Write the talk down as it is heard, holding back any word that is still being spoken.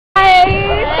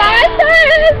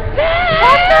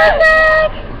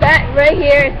right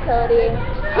here is Cody.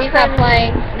 He's not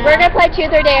playing. No. We're gonna play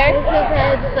Truth or Dare.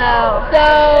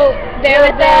 So bear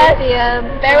with us.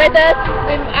 Bear with us.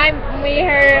 We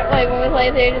heard like when we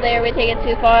play Truth or Dare, we take it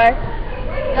too far.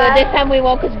 So this time we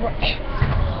won't, cause we're.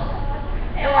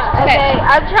 Yeah, okay.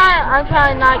 I'm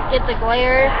trying not to get the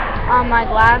glare on my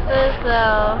glasses,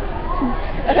 so.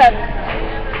 Okay.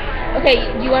 Okay.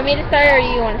 Do you want me to start or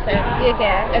you want to start? You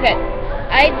can. Okay.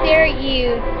 I dare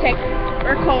you to text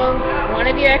or call one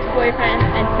of your ex-boyfriends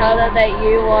and tell them that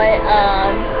you want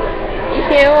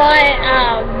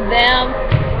them,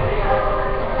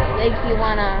 like you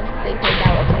wanna take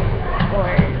out with them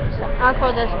or something. I'll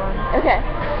call this one. Okay.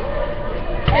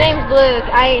 His name's Luke.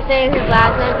 I ain't saying his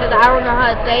last name because I don't know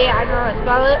how to say it. I don't know how to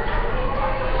spell it.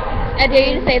 I dare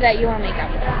you to say that you want to make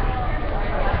out with them.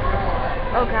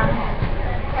 Okay.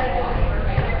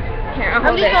 Here, I'll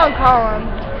I'm just gonna call him.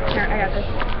 Here, I got this.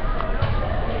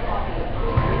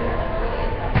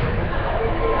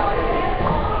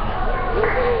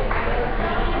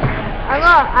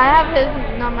 I have his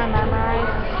number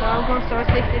memorized, so I'm gonna start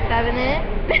 67 in it.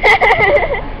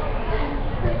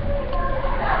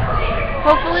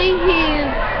 Hopefully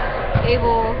he's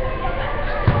able.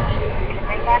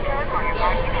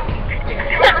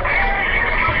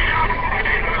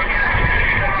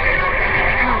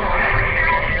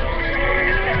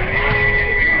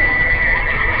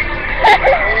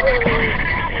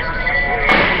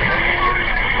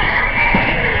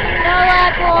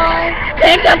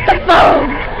 Pick up the phone!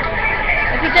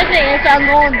 If he doesn't answer, I'm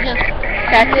going to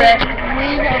just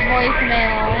leave a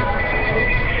voicemail.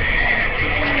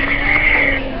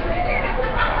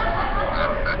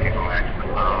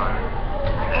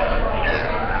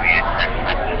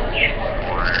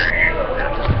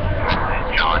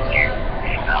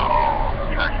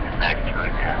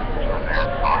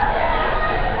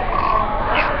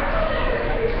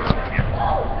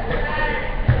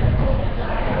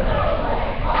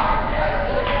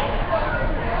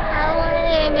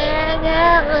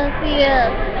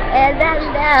 And I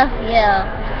love you.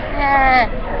 I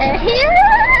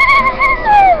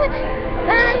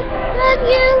love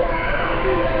you.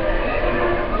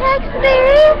 Text me.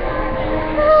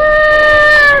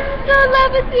 I'm so in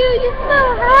love with you. You're so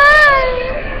high.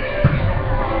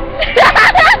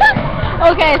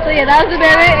 Okay, so yeah, that was a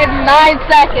minute and 9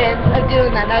 seconds of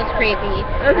doing that. That was crazy.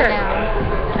 Okay.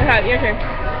 Okay, your turn.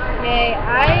 Okay,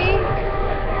 I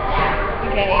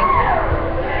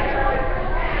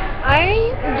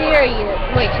dare you.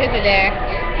 Wait, Truth or Dare?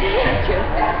 True.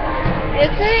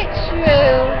 Is it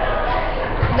true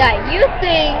that you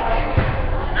think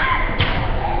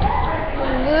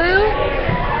Luke?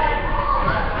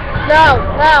 No.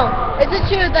 Is it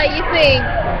true that you think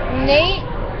Nate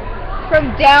from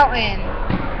Downton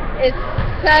is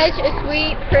such a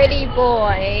sweet, pretty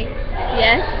boy?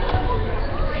 Yes.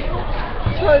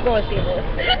 We're going to see this.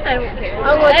 I don't care.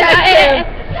 I'm going to text him.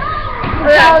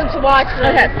 Tell him to watch this.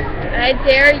 Okay. I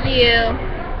dare you,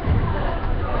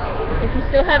 if you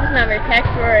still have his number,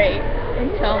 text Rory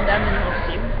and tell him that I'm in love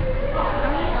with you.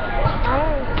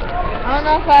 I don't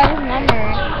know if I have his number.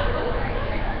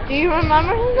 Do you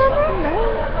remember his number? No.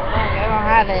 I don't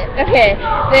have it. Okay,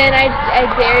 then I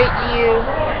dare you to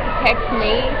text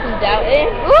Nate from Downton.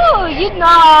 Ooh, you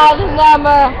know I have his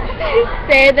number.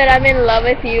 Say that I'm in love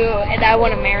with you and I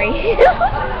want to marry you.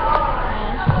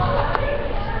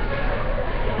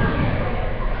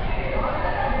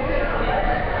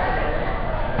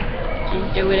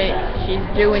 She's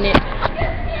doing it.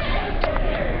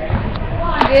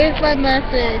 Here's my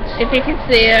message. If you can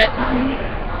see it.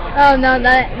 Oh no,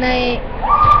 that night.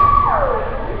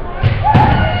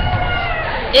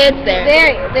 It's there.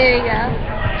 There you go.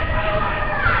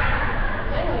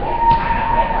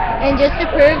 And just to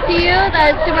prove to you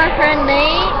that it's to my friend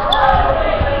Nate.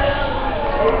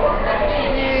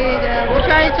 There you go. We're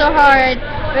trying so hard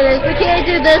for this. We can't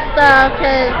do this stuff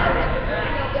because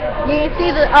you can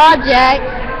see the object.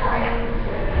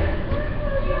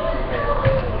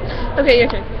 Okay, your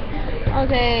turn.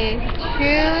 Okay,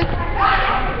 Truth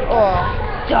or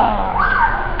Dare.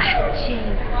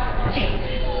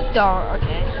 Dare,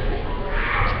 okay.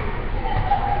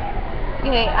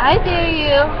 Okay, I dare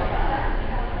you.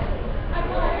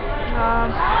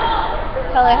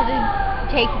 Tell her how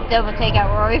to double take out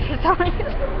Rory for some reason.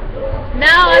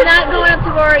 No, I'm not going up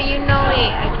to Rory. You know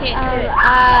me. I can't do it.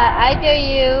 I dare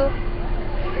you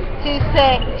to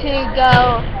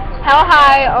go how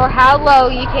high or how low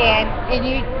you can in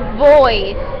your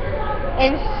voice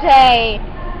and say,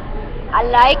 I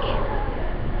like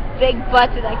big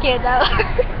butts and I can't know.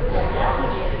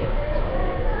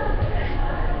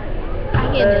 I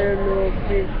can't do it.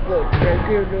 big butt. I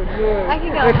cannot deny. I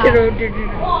can go I cannot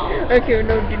deny. I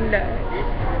cannot deny.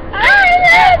 I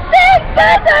love big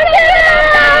butts on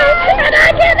and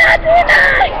I cannot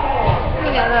deny. We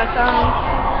got that song.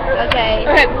 Okay.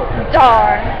 Okay,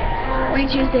 Dar. We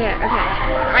choose there. Okay.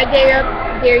 I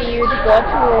dare you to go up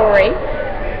to Rory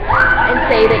and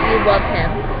say that you love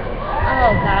him.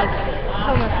 Oh God.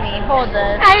 Come with me. Hold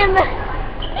this. I am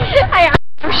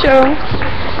sure.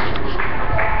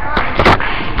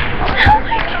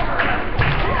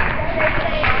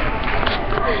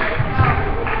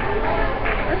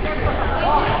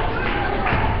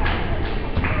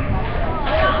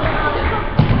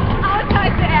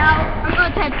 I'm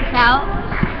gonna type this out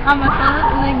on my phone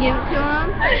and then give it to him.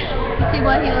 See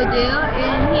what he will do.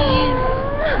 And he's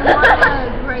wearing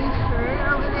a gray shirt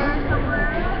over there somewhere.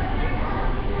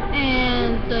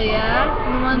 And so yeah.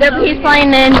 He's playing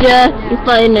ninja. Yeah. He's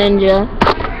playing ninja.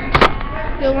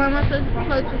 So where am I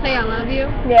supposed to say I love you?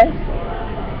 Yes.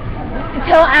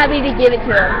 Tell Abby to give it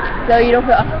to him so you don't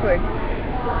feel awkward.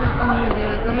 I'm gonna do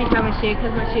it. Let me try my shoe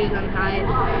because my shoe's untied.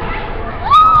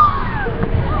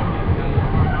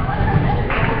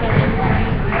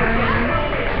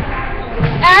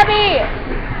 Abby!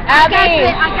 Abby!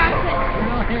 I got it.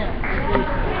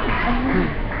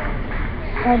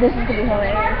 Oh, this is gonna be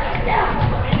hilarious.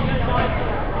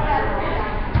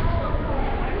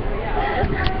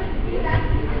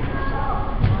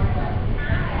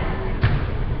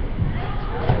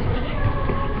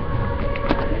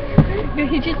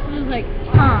 He just was like,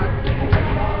 huh.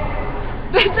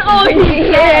 That's all he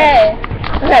said.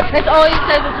 Yeah. Okay. That's all he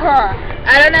said was her.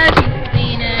 I don't know if you've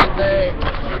seen it, but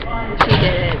she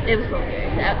did it. It was hilarious.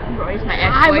 Rory's my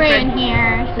I ex-boyfriend. ran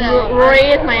here, so Rory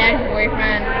is my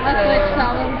ex-boyfriend. let's switch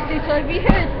columns. See, so if you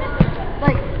hear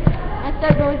like I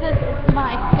start going this, it's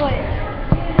my foot.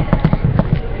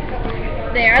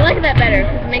 There, I like that better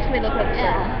because it makes me look like a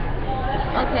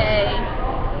Yeah. Okay.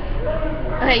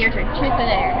 Okay, your turn. Truth or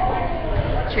dare?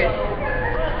 Truth.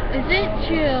 Is it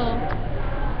true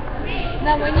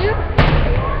that when you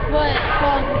foot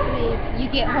falls asleep, you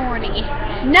get horny?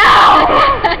 No!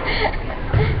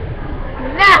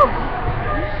 No!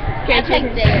 Okay, I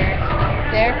take dare.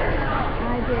 There?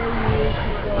 I dare you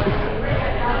to go.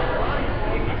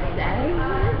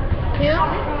 Who?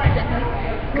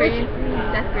 Green.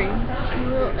 That's green.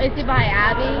 Is it by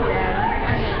Abby? Yeah.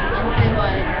 Okay, and say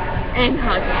what? And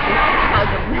hug him. Hug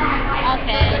him.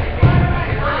 Okay.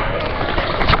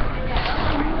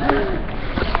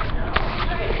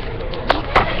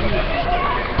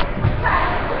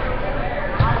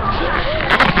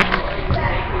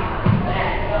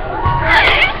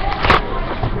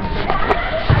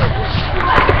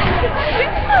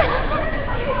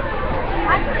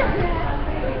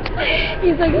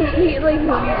 He's like, he's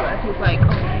like,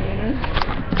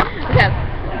 okay.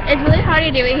 It's really hard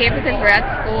to do it here because we're at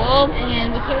school.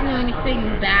 And we can't do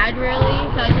anything bad really,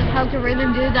 so I just helped a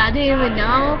random dude that I didn't even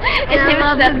know. His And I name is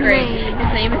love Seth his Green. name.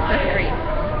 His name is Seth Green.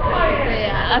 So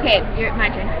yeah. Okay, my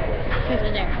turn. Truth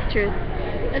or dare? Truth.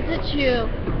 Is it true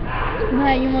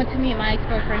that you want to meet my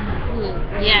ex-boyfriend Luke?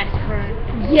 Yes.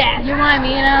 Yes. You want to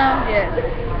meet him? Yes.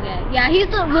 Yeah.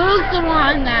 Luke's the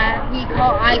one that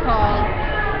I called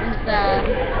and stuff.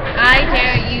 I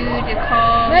dare you to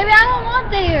call. Maybe I don't want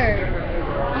there.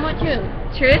 I want truth.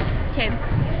 Truth? Okay.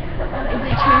 Is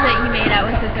it true that you made out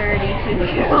with the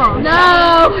 32? Oh,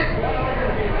 no!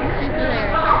 Truth or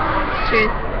dare?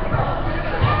 Truth.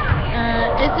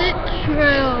 Is it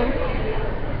true,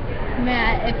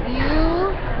 Matt, if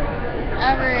you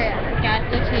ever got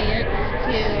the chance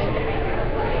to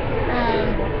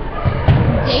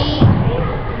date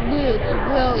Luke,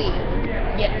 will you?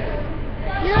 Yes.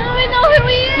 You don't even know who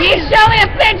he is? You show me a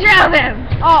picture of him!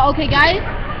 Oh, okay, guys.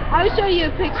 I will show you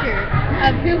a picture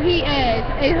of who he is,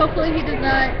 and hopefully he does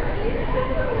not.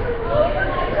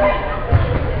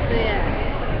 So yeah.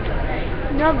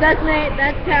 Nope, that's Nate.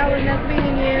 That's Talon. That's me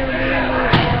and you.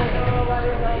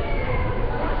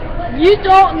 You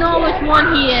don't know which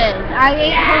one he is. I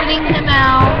ain't holding him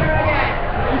out.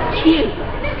 He's cute.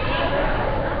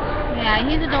 Yeah,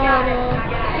 he's adorable.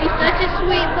 He's such a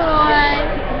sweet boy.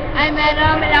 I met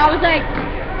him and I was like,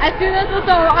 as soon as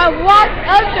I walked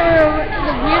up to him,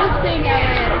 the weirdest thing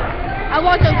ever. I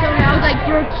walked up to him and I was like,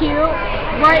 you're cute,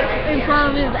 right in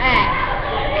front of his ass.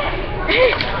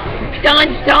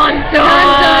 Dun dun dun!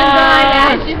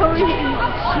 Yeah, she told me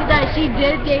that she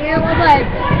did date him. I was like,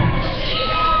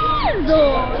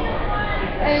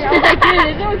 and I was like, dude,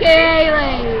 it's okay,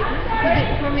 like,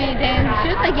 for me to dance.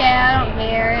 She was like, yeah, I don't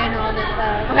care, and all this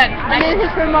stuff. Okay. And then his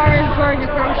friend Martin is wearing a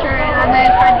girl shirt, and then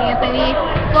his friend Anthony.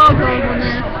 It's all girls on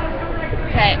this.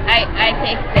 Okay, I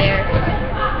take there.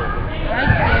 I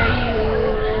dare you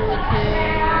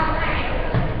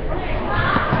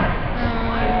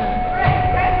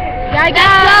Gotta go.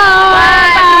 Let's go. Bye.